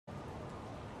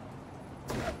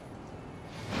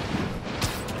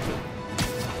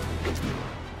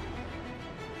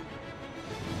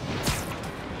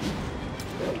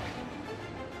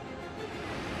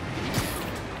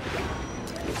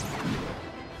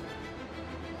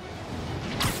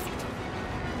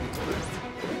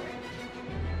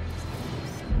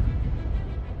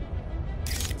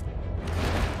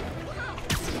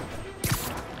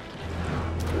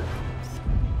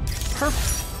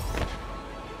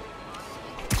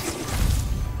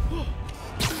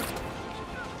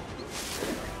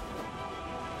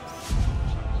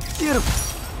Beautiful.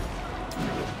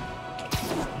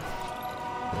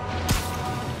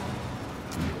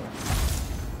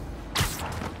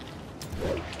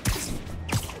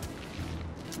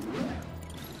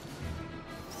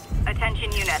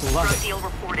 Attention units, Love drug it. deal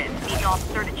reported. Need an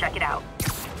officer to check it out.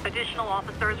 Additional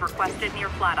officers requested near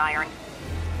Flatiron.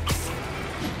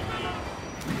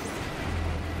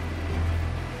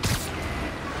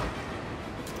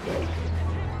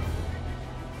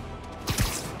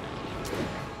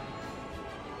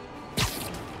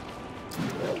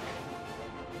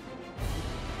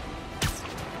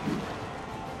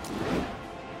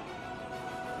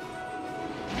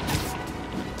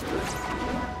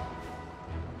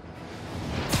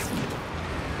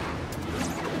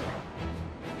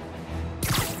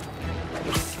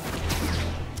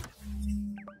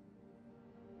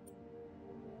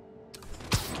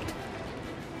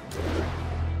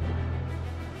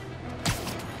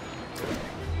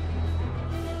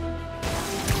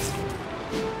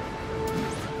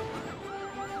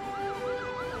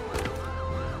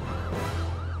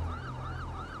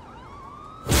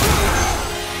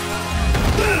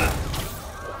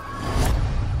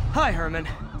 Hi, Herman.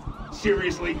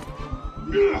 Seriously?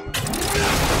 Give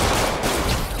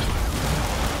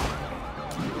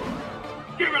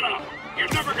it up! You're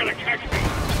never gonna catch me!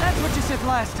 That's what you said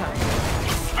last time.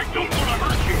 I don't want to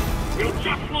hurt you! It'll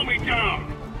just slow me down!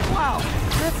 Wow,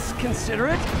 that's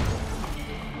considerate.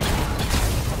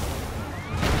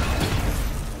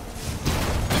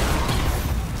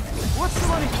 What's the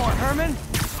money for, Herman?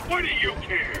 Why do you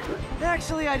care?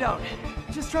 Actually, I don't.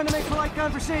 Just trying to make polite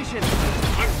conversation.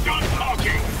 I'm done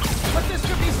talking! But this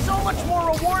could be so much more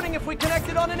rewarding if we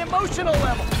connected on an emotional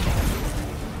level.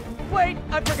 Wait,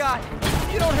 I forgot.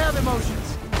 You don't have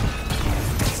emotions.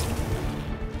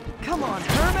 Come on,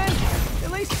 Herman.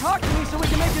 At least talk to me so we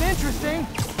can make it interesting.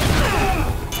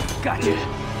 Gotcha.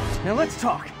 Now let's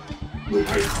talk.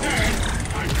 I said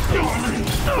I'm done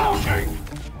talking!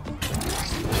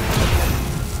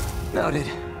 Noted.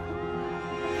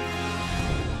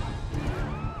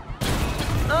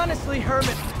 Honestly,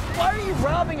 Herman, why are you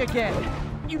robbing again?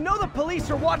 You know the police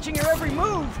are watching your every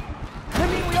move. I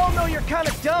mean, we all know you're kind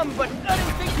of dumb, but I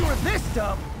didn't think you were this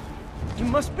dumb. You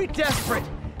must be desperate,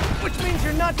 which means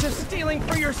you're not just stealing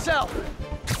for yourself.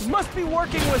 You must be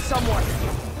working with someone,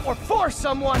 or for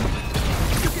someone.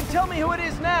 You can tell me who it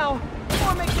is now,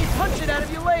 or make me punch it out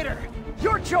of you later.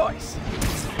 Your choice.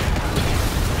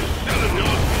 Not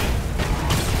enough!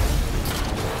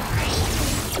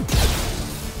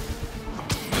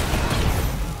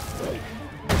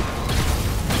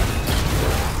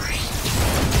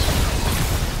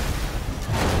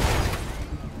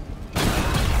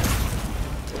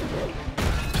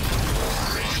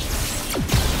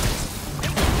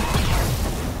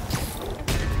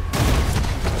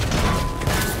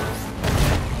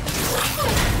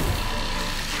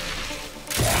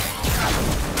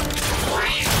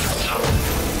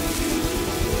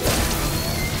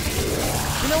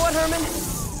 Herman?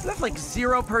 You have like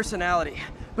zero personality,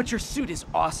 but your suit is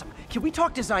awesome. Can we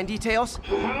talk design details?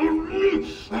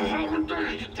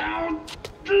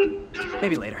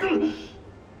 Maybe later.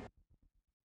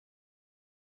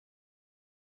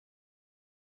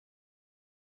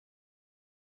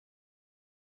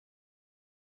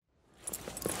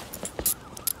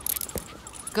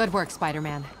 Good work,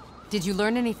 Spider-Man. Did you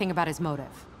learn anything about his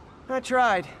motive? I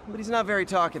tried, but he's not very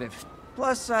talkative.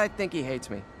 Plus, I think he hates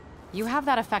me. You have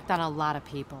that effect on a lot of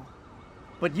people.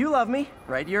 But you love me,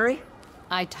 right, Yuri?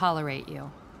 I tolerate you.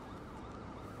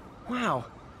 Wow.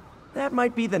 That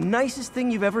might be the nicest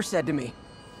thing you've ever said to me.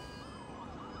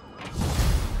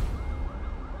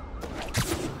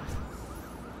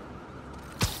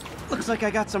 Looks like I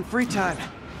got some free time.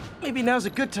 Maybe now's a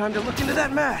good time to look into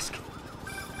that mask.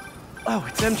 Oh,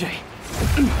 it's MJ.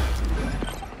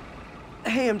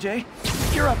 Hey, MJ.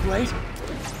 You're up late.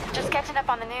 Just catching up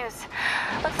on the news.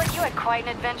 Looks like you had quite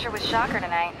an adventure with Shocker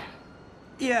tonight.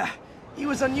 Yeah, he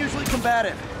was unusually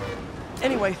combative.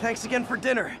 Anyway, thanks again for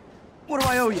dinner. What do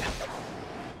I owe you?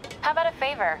 How about a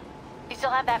favor? You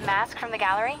still have that mask from the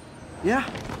gallery? Yeah.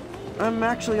 I'm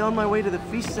actually on my way to the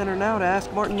Feast Center now to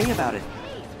ask Martin Lee about it.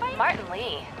 Martin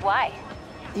Lee? Why?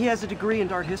 He has a degree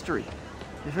in art history.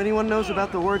 If anyone knows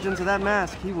about the origins of that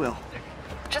mask, he will.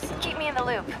 Just keep me in the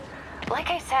loop. Like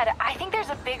I said, I think there's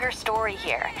a bigger story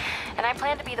here, and I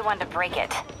plan to be the one to break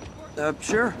it.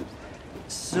 Sure.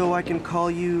 So I can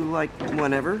call you, like,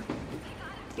 whenever?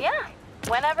 Yeah,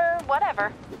 whenever,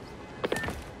 whatever.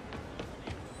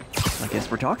 I guess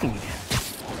we're talking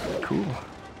again. Cool.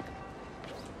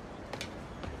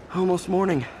 Almost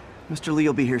morning. Mr. Lee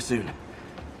will be here soon.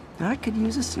 I could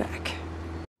use a snack.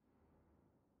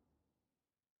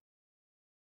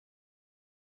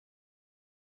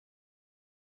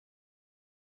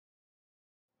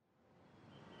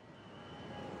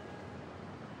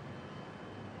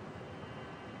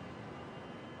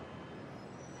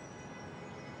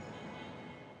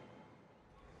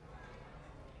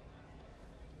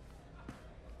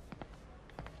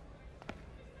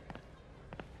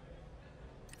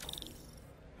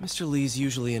 Mr. Lee's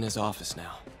usually in his office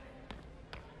now.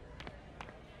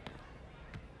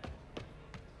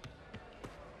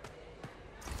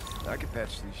 I could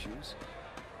patch these shoes.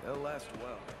 They'll last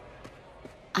well.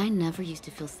 I never used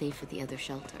to feel safe at the other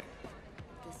shelter.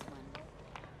 This one.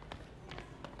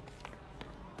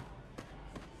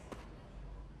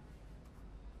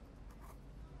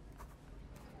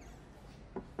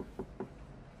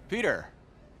 Peter,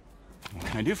 what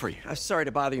can I do for you? I'm sorry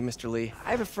to bother you, Mr. Lee.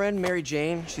 I have a friend, Mary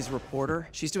Jane. She's a reporter.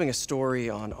 She's doing a story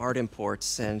on art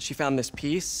imports, and she found this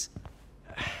piece.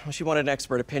 Well, she wanted an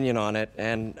expert opinion on it,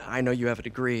 and I know you have a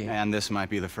degree. And this might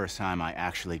be the first time I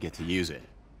actually get to use it.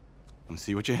 Let's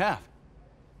see what you have.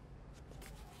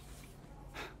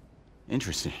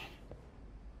 Interesting.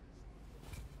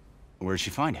 Where did she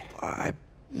find it? I'm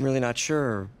really not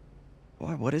sure.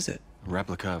 Why, what is it? A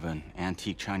replica of an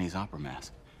antique Chinese opera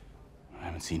mask. I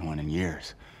haven't seen one in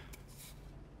years.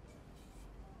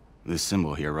 This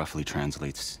symbol here roughly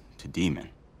translates to demon.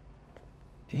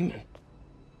 Demon?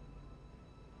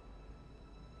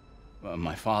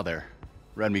 My father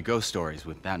read me ghost stories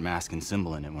with that mask and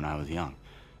symbol in it when I was young.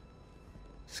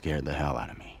 Scared the hell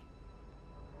out of me.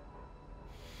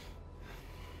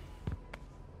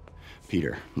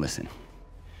 Peter, listen.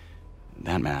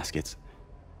 That mask, it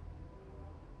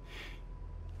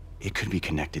could be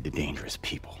connected to dangerous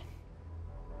people.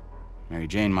 Mary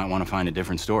Jane might want to find a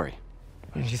different story.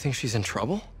 Do you think she's in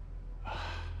trouble?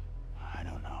 I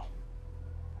don't know.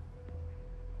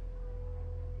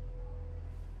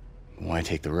 Why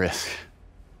take the risk?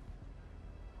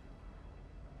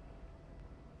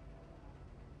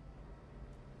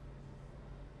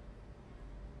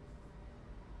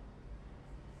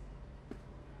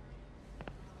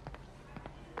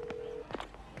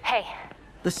 Hey,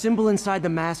 The symbol inside the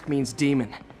mask means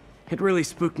demon. It really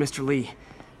spooked Mr. Lee.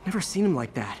 Never seen him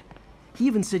like that. He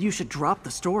even said you should drop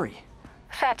the story.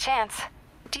 fat chance.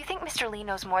 Do you think Mr. Lee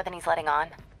knows more than he's letting on?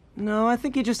 No, I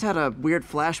think he just had a weird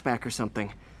flashback or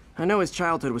something. I know his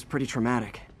childhood was pretty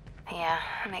traumatic. Yeah,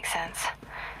 makes sense.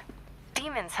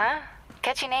 Demons, huh?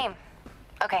 Catchy name.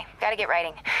 Okay, gotta get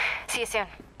writing. See you soon.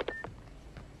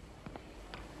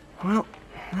 Well,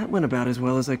 that went about as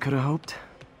well as I could have hoped.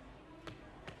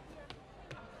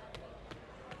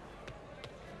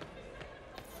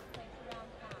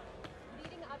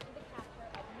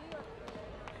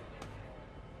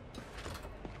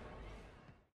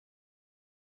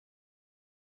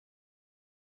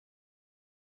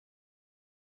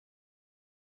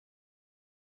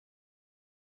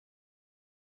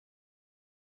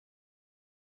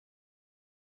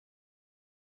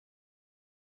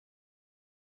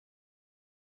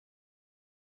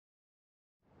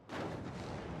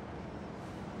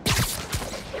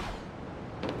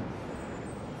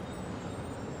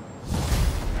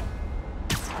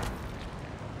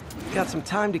 Got some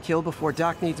time to kill before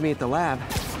Doc needs me at the lab.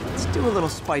 Let's do a little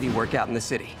Spidey workout in the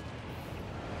city.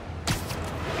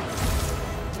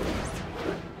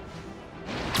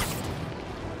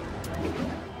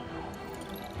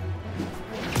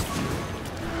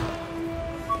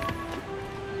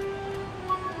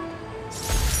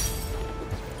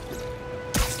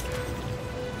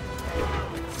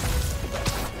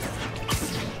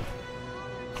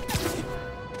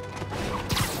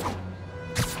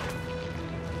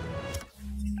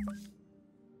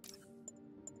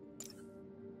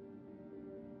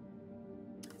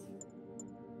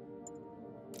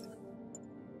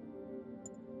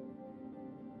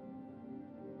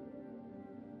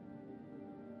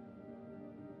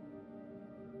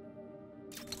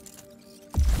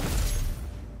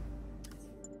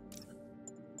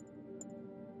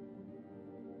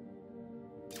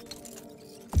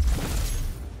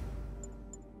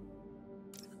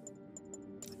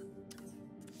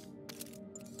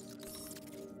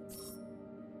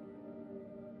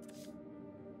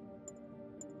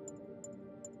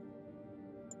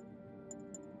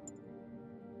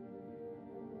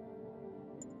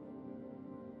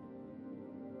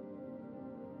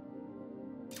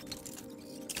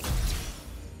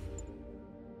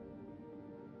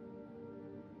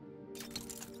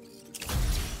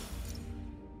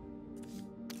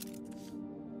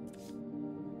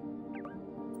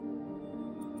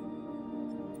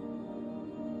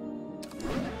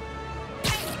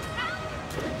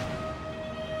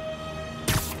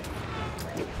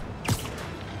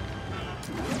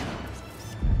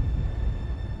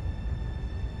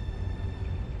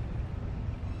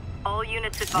 All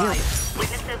units advised.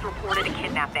 Witnesses reported a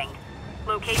kidnapping.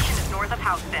 Location is north of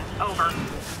Houston. Over.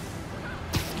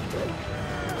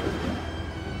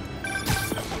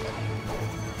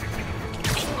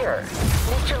 Peter,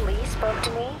 Mr. Lee spoke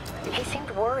to me. He seemed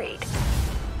worried.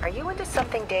 Are you into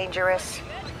something dangerous?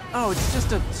 Oh, it's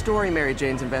just a story Mary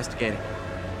Jane's investigating.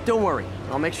 Don't worry,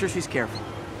 I'll make sure she's careful.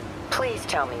 Please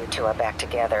tell me you two are back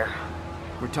together.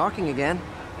 We're talking again.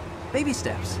 Baby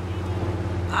steps.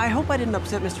 I hope I didn't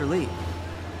upset Mr. Lee.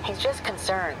 He's just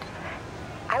concerned.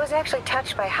 I was actually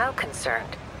touched by how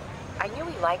concerned. I knew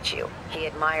he liked you. He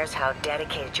admires how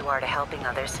dedicated you are to helping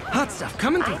others. Hot stuff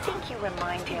coming through. I think you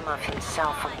remind him of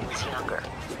himself when he was younger.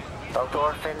 Both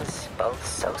orphans, both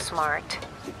so smart.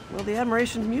 Well, the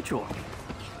admiration's mutual.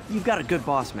 You've got a good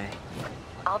boss, May.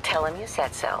 I'll tell him you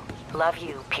said so. Love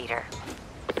you, Peter.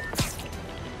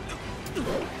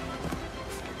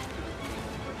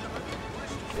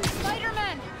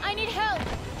 Spider-Man, I need help!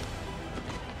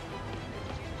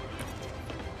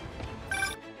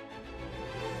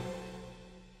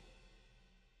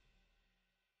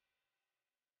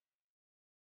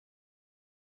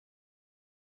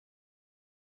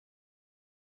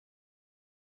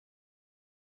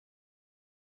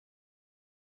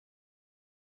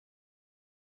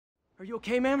 Are you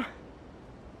okay, ma'am?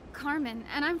 Carmen,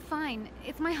 and I'm fine.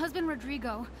 It's my husband,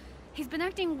 Rodrigo. He's been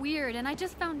acting weird, and I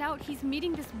just found out he's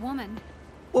meeting this woman.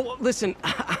 Well, listen,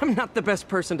 I'm not the best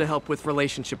person to help with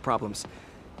relationship problems.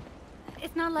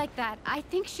 It's not like that. I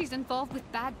think she's involved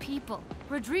with bad people.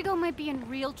 Rodrigo might be in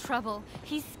real trouble.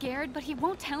 He's scared, but he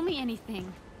won't tell me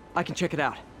anything. I can check it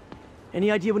out.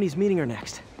 Any idea when he's meeting her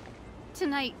next?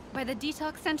 Tonight, by the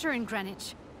detox center in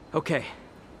Greenwich. Okay.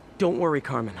 Don't worry,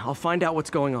 Carmen. I'll find out what's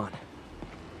going on.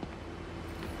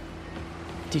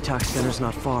 Detox center's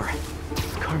not far.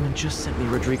 Carmen just sent me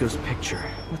Rodrigo's picture.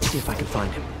 Let's see if I can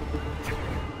find him.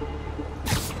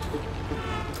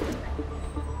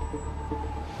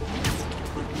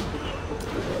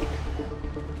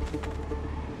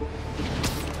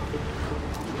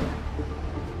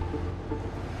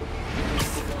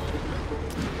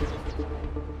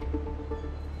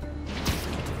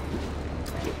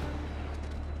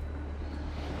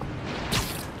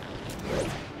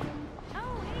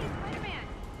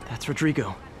 That's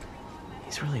Rodrigo.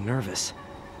 He's really nervous.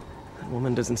 That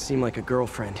woman doesn't seem like a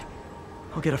girlfriend.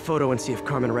 I'll get a photo and see if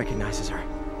Carmen recognizes her.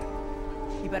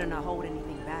 You better not hold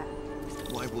anything back.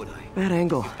 Why would I? Bad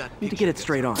angle. Need to get it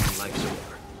straight on. Life's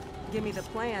over. Give me the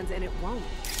plans and it won't.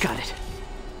 Got it.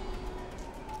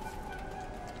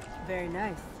 Very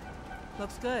nice.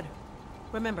 Looks good.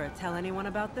 Remember, tell anyone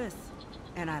about this,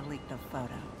 and I leaked the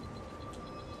photo.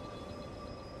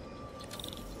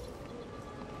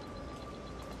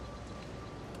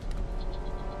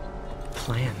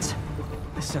 Plans.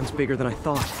 This sounds bigger than I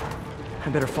thought. I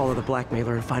better follow the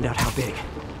blackmailer and find out how big.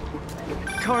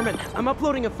 Carmen, I'm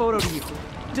uploading a photo to you.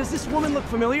 Does this woman look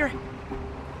familiar?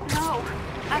 No,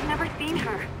 I've never seen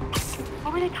her.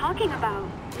 What were they talking about?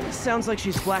 Sounds like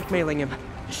she's blackmailing him.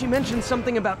 She mentioned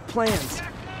something about plans.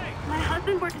 My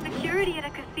husband works security at a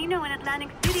casino in Atlantic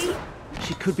City.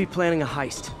 She could be planning a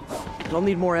heist. But I'll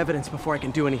need more evidence before I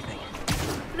can do anything.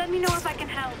 Let me know if I can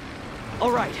help.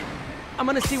 All right. I'm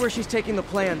gonna see where she's taking the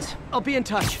plans. I'll be in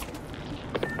touch.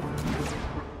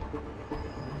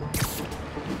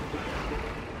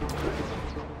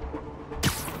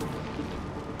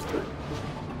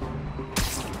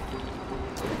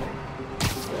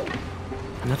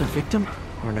 Another victim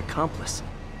or an accomplice?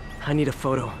 I need a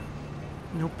photo.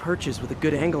 No perches with a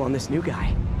good angle on this new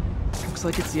guy. Looks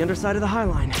like it's the underside of the High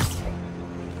Line.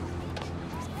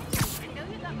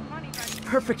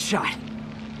 Perfect shot.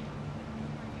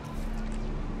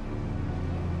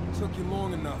 Took you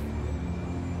long enough.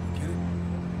 Get it?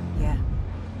 Yeah.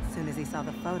 As soon as he saw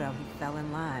the photo, he fell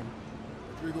in line.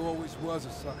 Rodrigo always was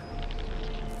a sucker.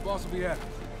 The boss will be happy.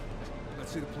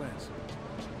 Let's see the plans.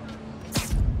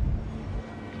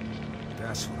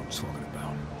 That's what I'm talking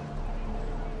about.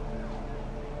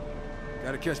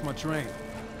 Gotta catch my train.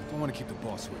 Don't want to keep the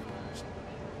boss waiting.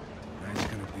 That's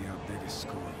gonna be our biggest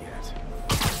score yet.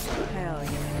 Hell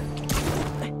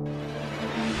yeah.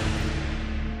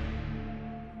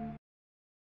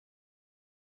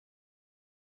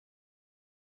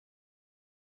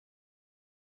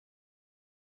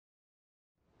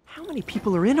 How many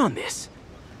people are in on this?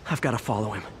 I've got to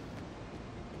follow him.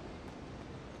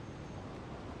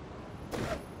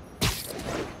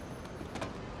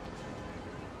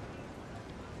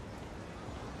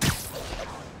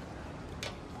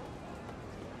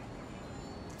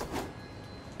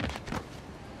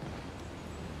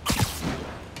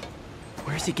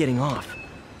 Where's he getting off?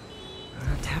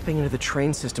 Tapping into the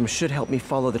train system should help me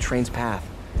follow the train's path.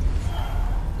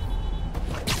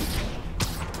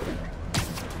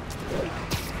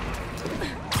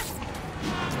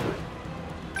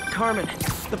 Carmen,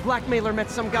 the blackmailer met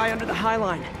some guy under the High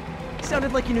Line.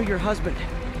 Sounded like he knew your husband.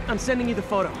 I'm sending you the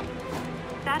photo.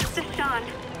 That's Deshaun.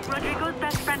 Rodrigo's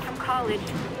best friend from college.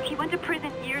 He went to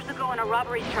prison years ago on a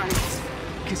robbery charge.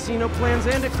 Casino plans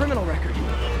and a criminal record.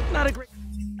 Not a great...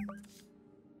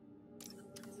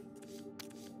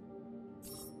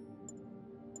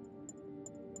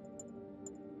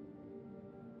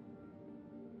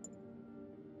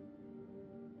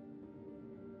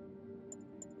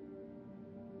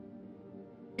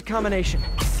 combination.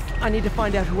 I need to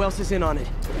find out who else is in on it.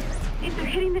 If they're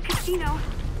hitting the casino,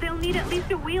 they'll need at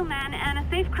least a wheelman and a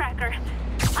safecracker.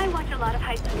 I watch a lot of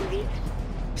heist movies.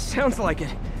 Sounds like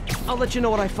it. I'll let you know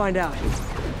what I find out.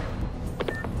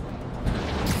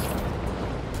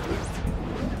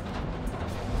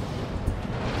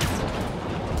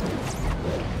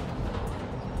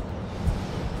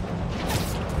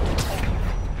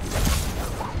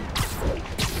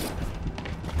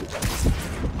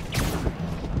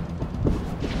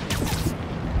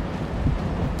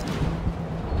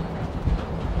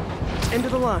 End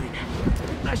of the line.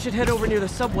 I should head over near the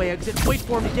subway exit, wait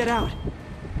for him to get out.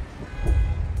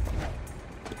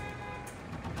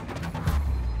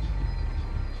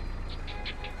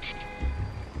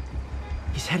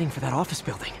 He's heading for that office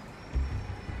building.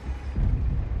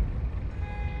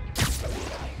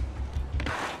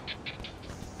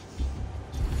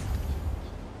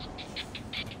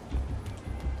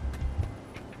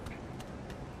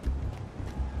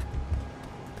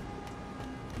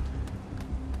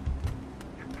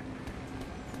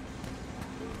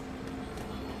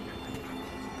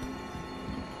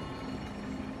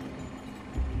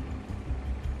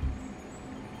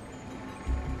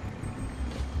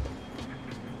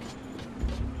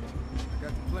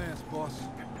 Boss.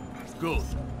 Good.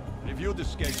 Review the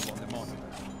schedule on the monitor.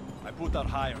 I put our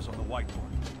hires on the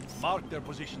whiteboard. Mark their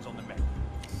positions on the map.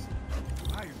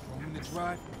 How you from the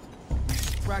drive?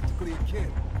 He's practically a kid.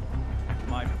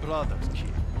 My brother's kid.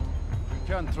 You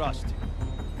can't trust him.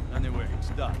 Anyway, it's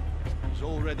done. He's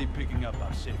already picking up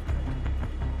our safety.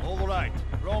 All right,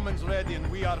 Roman's ready and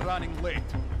we are running late.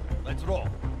 Let's roll.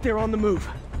 They're on the move.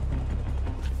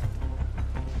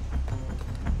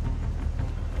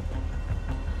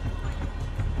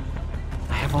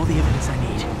 I have all the evidence I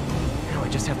need. Now I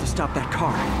just have to stop that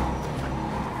car.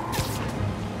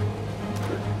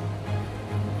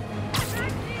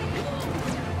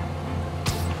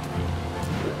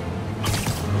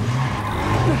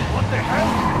 What the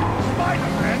hell?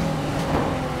 Spider-Man!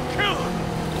 Kill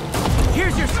him!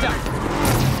 Here's your stuff!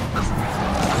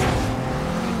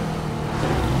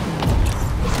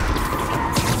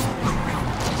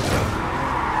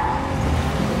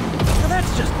 Now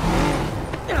that's just...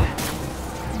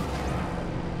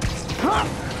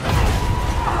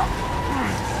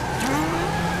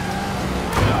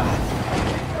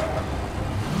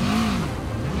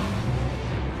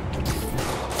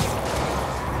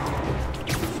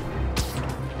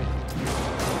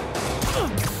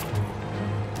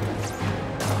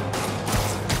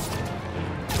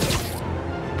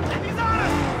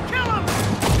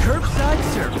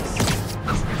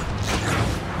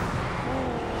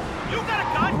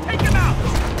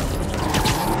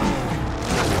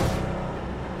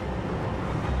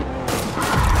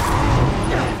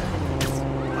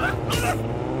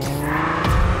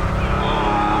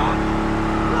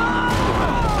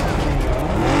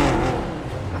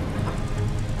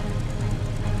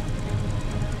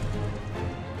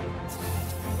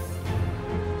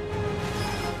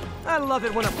 I love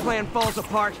it when a plan falls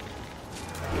apart.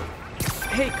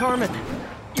 Hey, Carmen.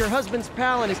 Your husband's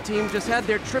pal and his team just had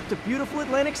their trip to beautiful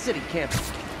Atlantic City campus.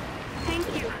 Thank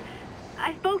you.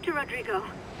 I spoke to Rodrigo.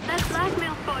 That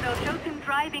blackmail photo shows him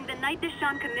driving the night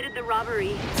Deshawn committed the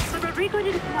robbery. But Rodrigo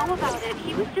didn't know about it.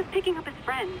 He was just picking up his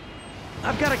friend.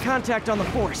 I've got a contact on the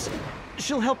force.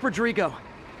 She'll help Rodrigo,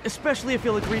 especially if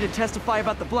he'll agree to testify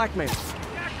about the blackmail.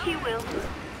 He will.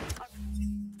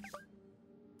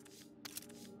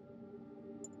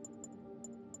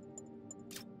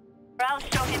 I'll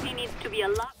show him he needs to be a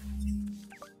lot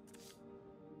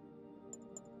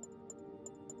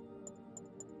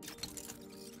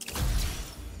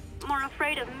more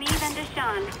afraid of me than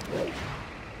Deshawn.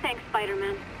 Thanks,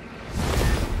 Spider-Man.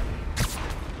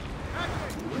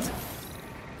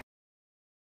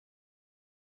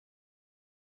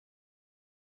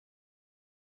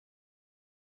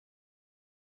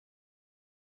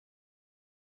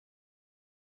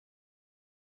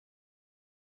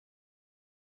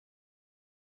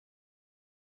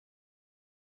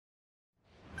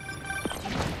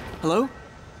 Hello?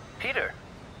 Peter,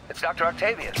 it's Dr.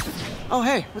 Octavius. Oh,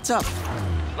 hey, what's up?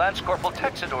 Lance Corporal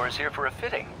Texador is here for a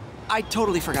fitting. I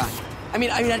totally forgot. I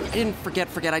didn't forget.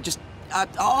 I just...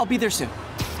 I'll be there soon.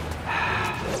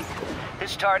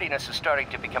 His tardiness is starting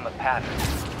to become a pattern.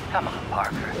 Come on,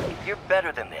 Parker. You're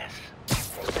better than this.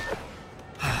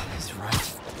 He's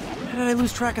right. How did I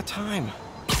lose track of time?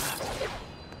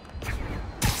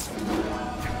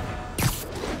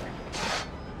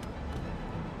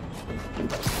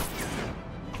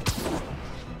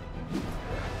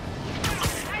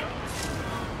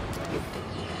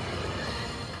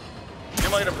 You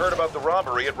might have heard about the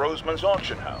robbery at Roseman's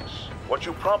auction house. What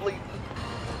you probably...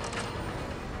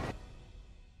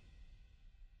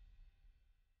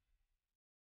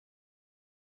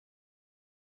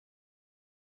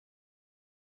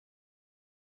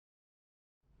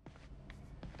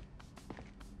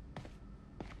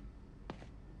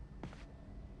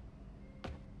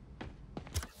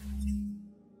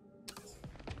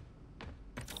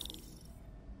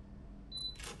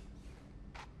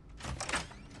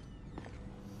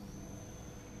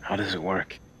 How does it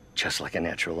work? Just like a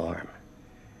natural arm.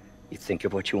 You think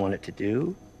of what you want it to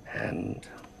do, and...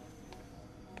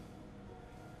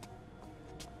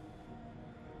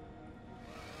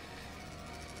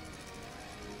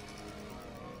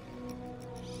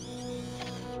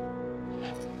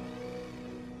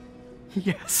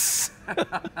 Yes.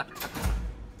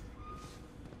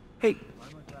 Hey,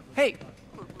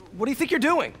 what do you think you're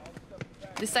doing?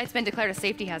 This site's been declared a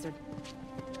safety hazard.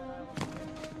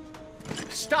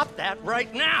 Stop that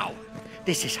right now!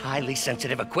 This is highly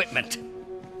sensitive equipment.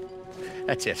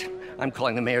 That's it. I'm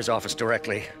calling the mayor's office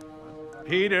directly.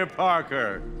 Peter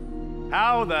Parker,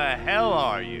 how the hell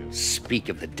are you? Speak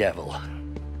of the devil.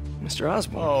 Mr.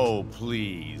 Osborn. Oh,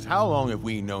 please. How long have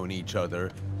we known each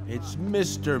other? It's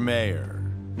Mr. Mayor.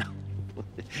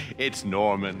 It's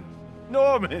Norman.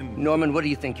 Norman! Norman, what do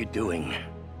you think you're doing?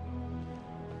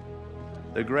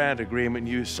 The grant agreement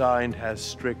you signed has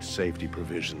strict safety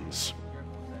provisions.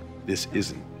 This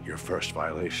isn't your first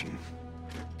violation.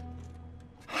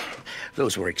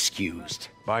 Those were excused.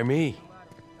 By me.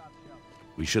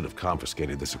 We should have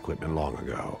confiscated this equipment long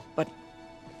ago.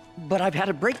 But I've had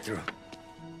a breakthrough.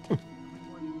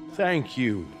 Thank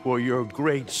you for your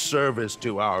great service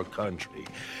to our country.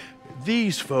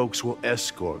 These folks will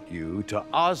escort you to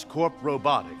Oscorp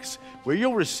Robotics, where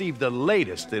you'll receive the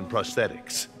latest in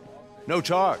prosthetics. No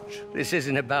charge. This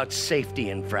isn't about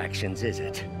safety infractions, is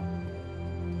it?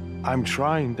 I'm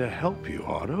trying to help you,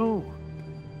 Otto.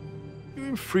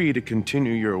 You're free to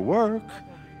continue your work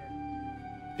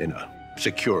in a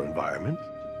secure environment.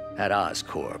 At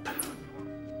Oscorp.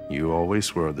 You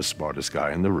always were the smartest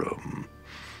guy in the room.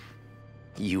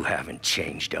 You haven't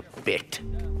changed a bit.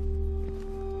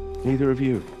 Neither of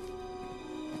you.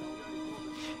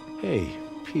 Hey,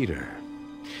 Peter.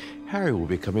 Harry will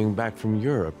be coming back from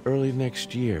Europe early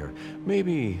next year.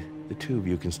 Maybe the two of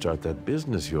you can start that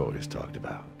business you always talked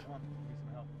about.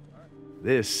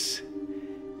 This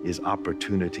is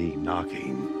opportunity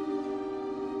knocking.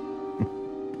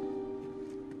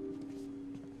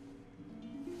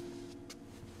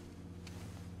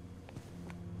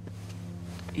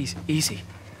 Easy.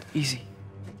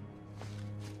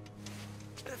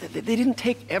 They didn't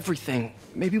take everything.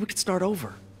 Maybe we could start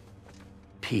over.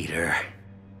 Peter,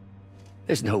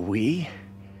 there's no we.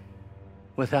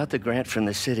 Without the grant from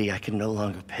the city, I can no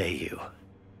longer pay you.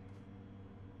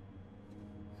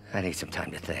 I need some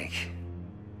time to think.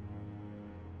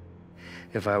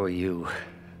 If I were you,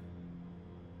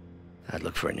 I'd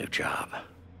look for a new job.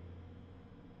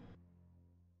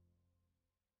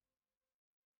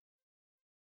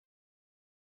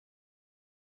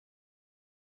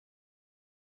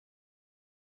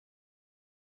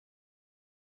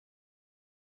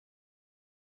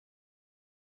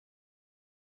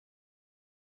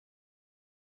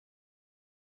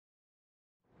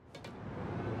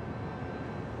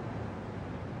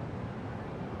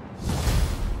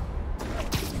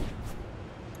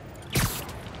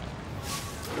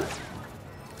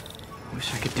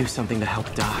 Wish I could do something to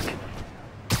help Doc.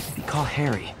 Maybe call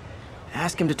Harry.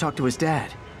 Ask him to talk to his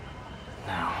dad.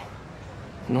 No.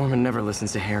 Norman never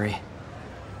listens to Harry.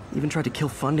 Even tried to kill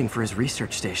funding for his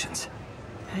research stations.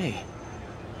 Hey,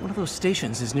 one of those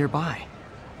stations is nearby.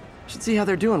 Should see how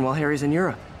they're doing while Harry's in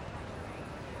Europe.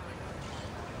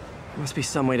 There must be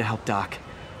some way to help Doc.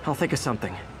 I'll think of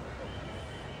something.